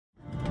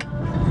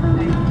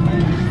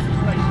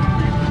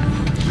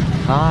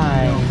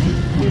Hi.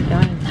 Where are you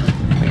going?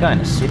 We're going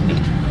to Sydney.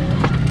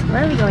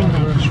 Where are we going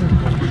next?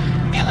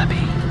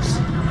 Philippines.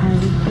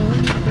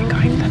 We're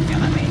going to the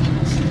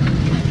Philippines.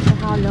 For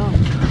how long?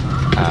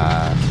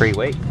 3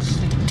 weeks.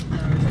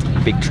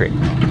 Big trip.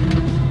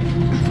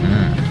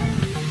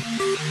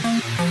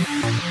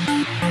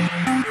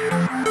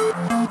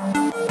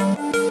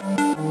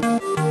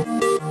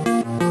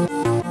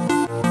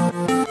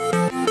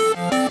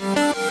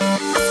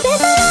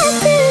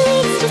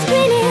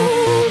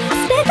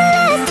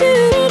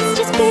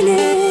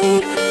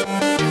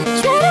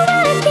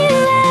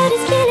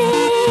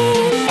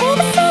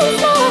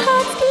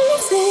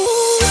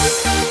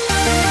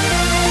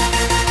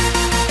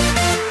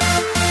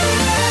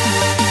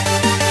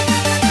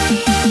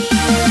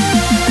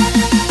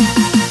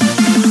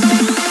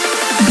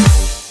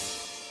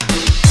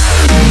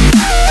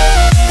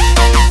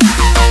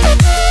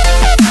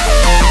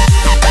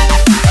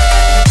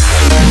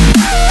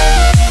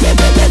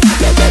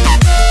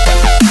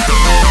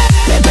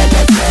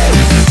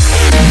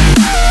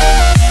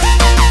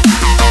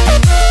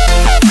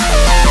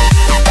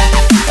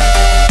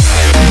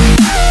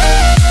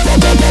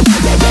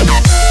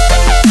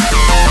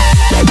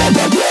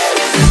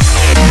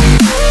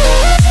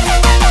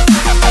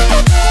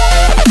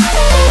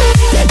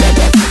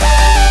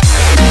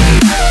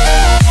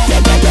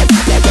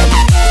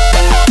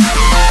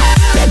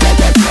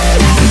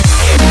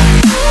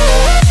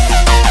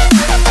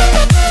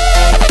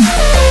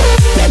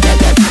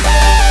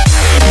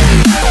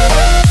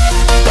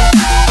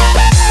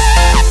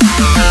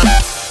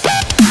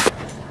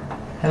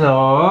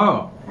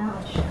 Hello.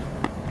 Ouch.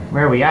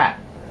 Where are we at?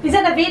 Is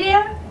that a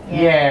video?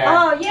 Yeah.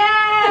 Oh, yay!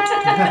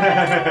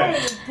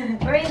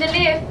 We're in the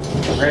lift.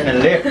 We're in the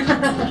lift.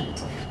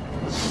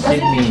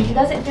 Sydney.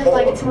 Does it feel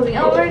like it's moving?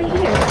 Oh, we're already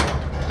here.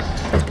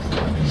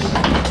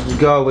 Let's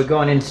go. We're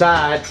going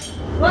inside.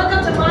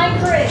 Welcome to my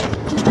crib.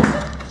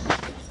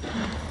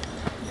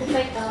 It's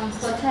like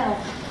hotel.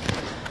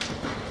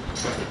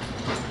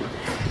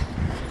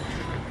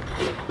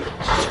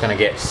 Just gonna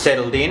get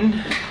settled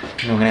in.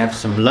 And we're gonna have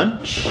some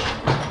lunch.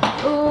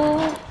 Oh,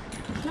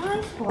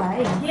 nice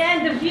place. Yeah,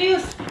 and the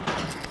views.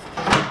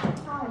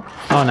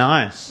 Oh,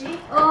 nice.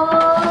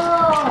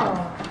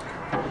 Oh.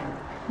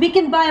 We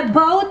can buy a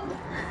boat.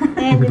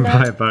 And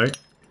Buy a boat.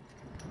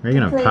 Where are you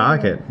gonna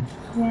park it?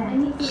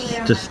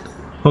 yeah. Just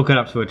hook it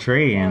up to a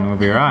tree and we'll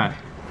be right.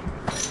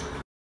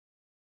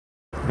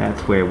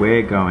 That's where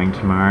we're going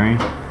tomorrow.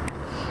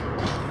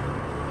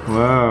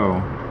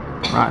 Whoa,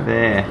 right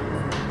there.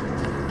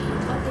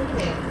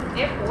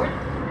 Airport.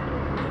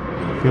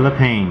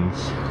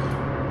 Philippines.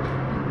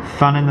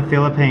 Fun in the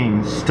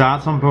Philippines.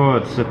 Starts on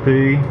board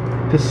Cebu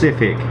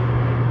Pacific.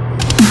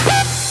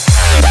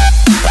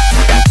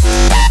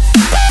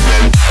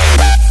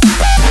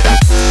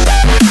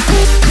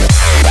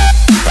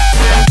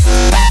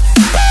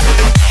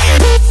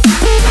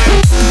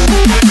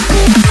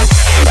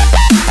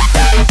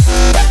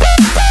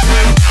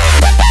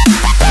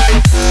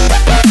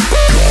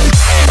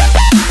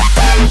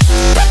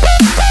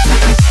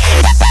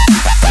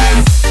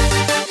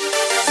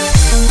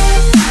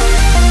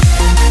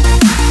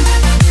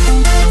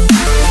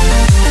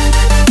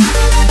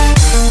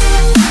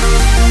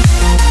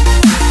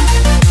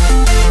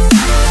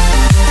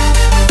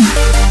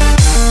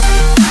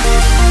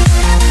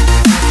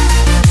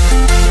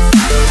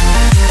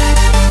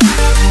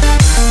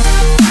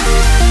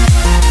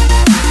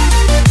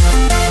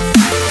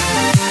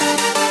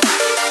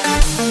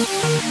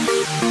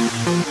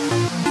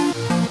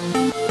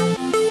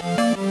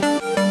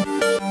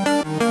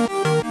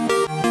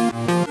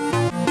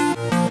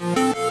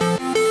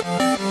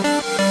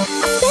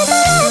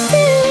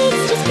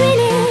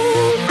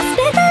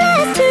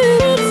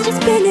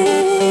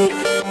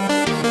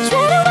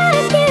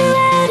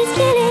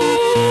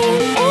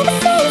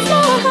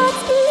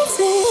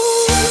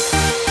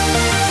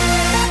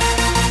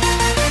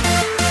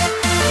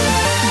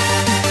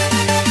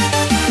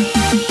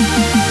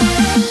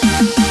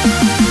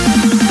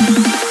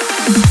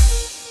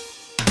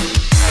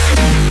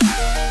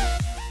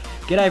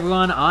 G'day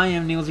everyone, I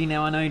am Neilzie.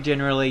 Now I know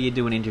generally you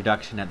do an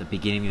introduction at the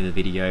beginning of the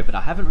video, but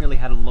I haven't really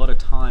had a lot of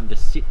time to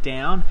sit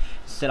down,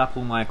 set up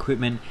all my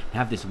equipment, and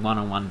have this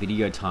one-on-one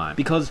video time.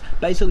 Because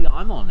basically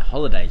I'm on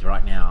holidays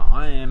right now.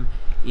 I am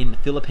in the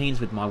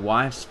Philippines with my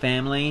wife's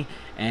family,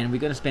 and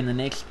we're going to spend the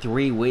next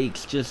 3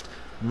 weeks just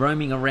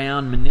roaming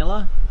around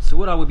Manila. So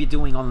what I will be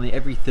doing on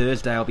every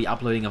Thursday, I'll be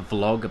uploading a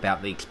vlog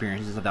about the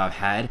experiences that I've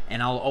had,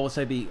 and I'll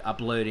also be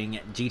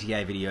uploading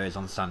GTA videos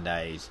on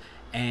Sundays,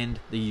 and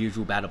the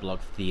usual Battle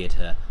Block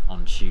Theatre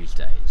on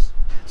Tuesdays.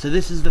 So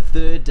this is the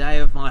 3rd day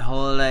of my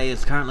holiday.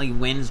 It's currently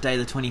Wednesday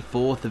the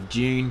 24th of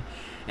June,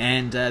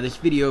 and this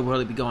video will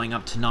probably be going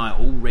up tonight,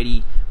 all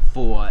ready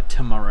for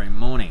tomorrow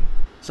morning.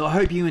 So I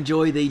hope you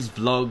enjoy these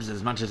vlogs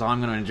as much as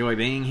I'm going to enjoy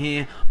being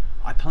here.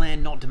 I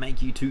plan not to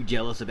make you too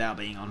jealous about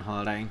being on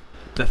holiday,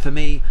 but for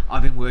me,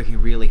 I've been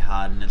working really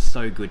hard and it's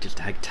so good just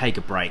to take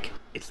a break.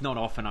 It's not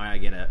often I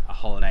get a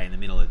holiday in the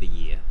middle of the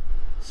year.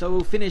 So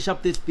we'll finish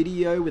up this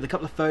video with a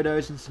couple of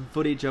photos and some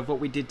footage of what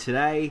we did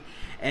today,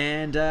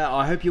 and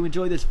I hope you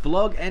enjoy this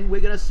vlog, and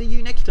we're gonna see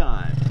you next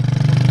time.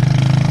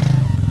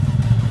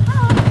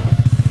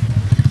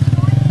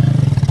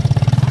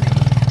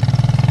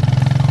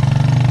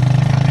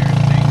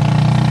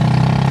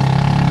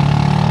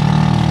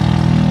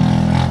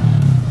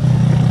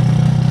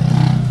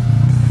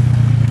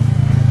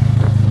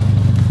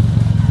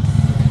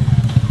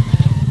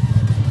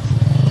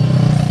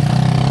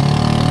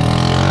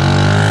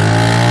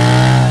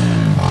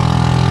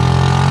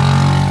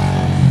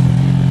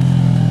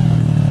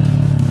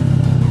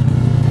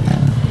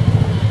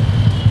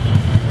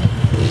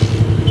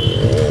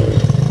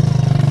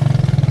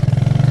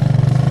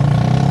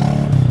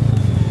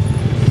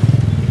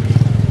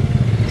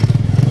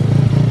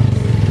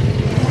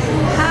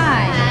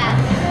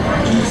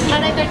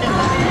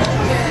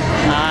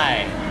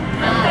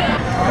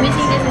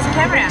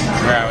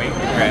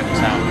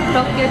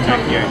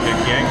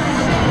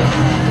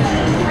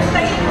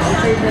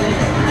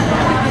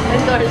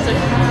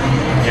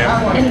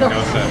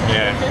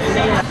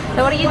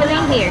 So what are you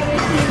doing here?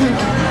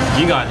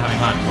 You guys having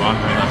lunch, well I'm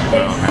having lunch as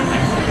well apparently.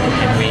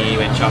 And we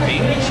went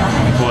shopping. We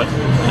bought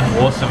an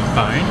awesome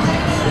phone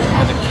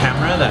with a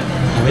camera that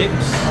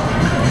flips.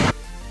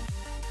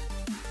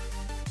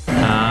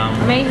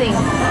 Amazing.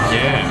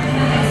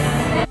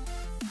 Yeah.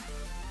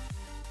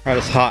 Right,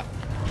 it's hot.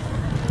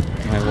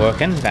 We're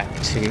walking back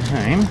to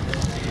home.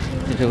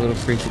 There's a little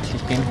freezer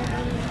chicken.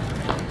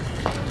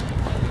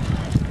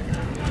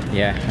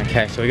 Yeah,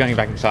 okay, so we're going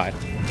back inside.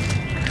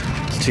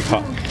 It's too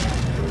hot.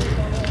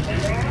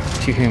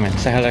 Too human.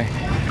 Say hello.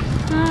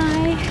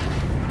 Hi.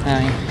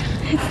 Hi.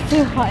 It's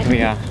too hot. Here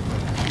we are.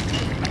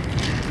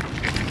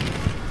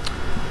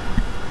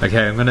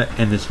 Okay, I'm gonna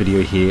end this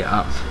video here.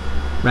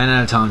 Ran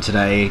out of time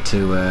today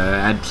to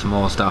add some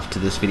more stuff to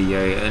this video,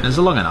 and it's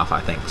long enough,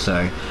 I think.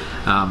 So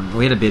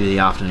we had a bit of the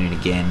afternoon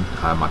again.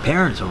 My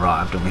parents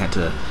arrived, and we had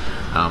to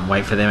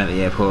wait for them at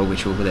the airport,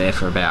 which we were there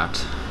for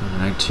about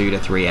 2 to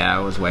 3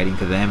 hours waiting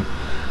for them.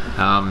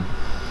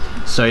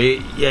 So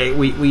yeah,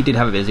 we did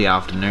have a busy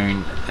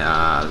afternoon.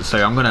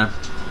 So I'm gonna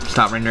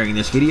start rendering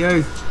this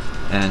video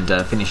and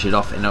finish it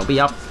off, and it'll be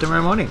up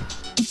tomorrow morning.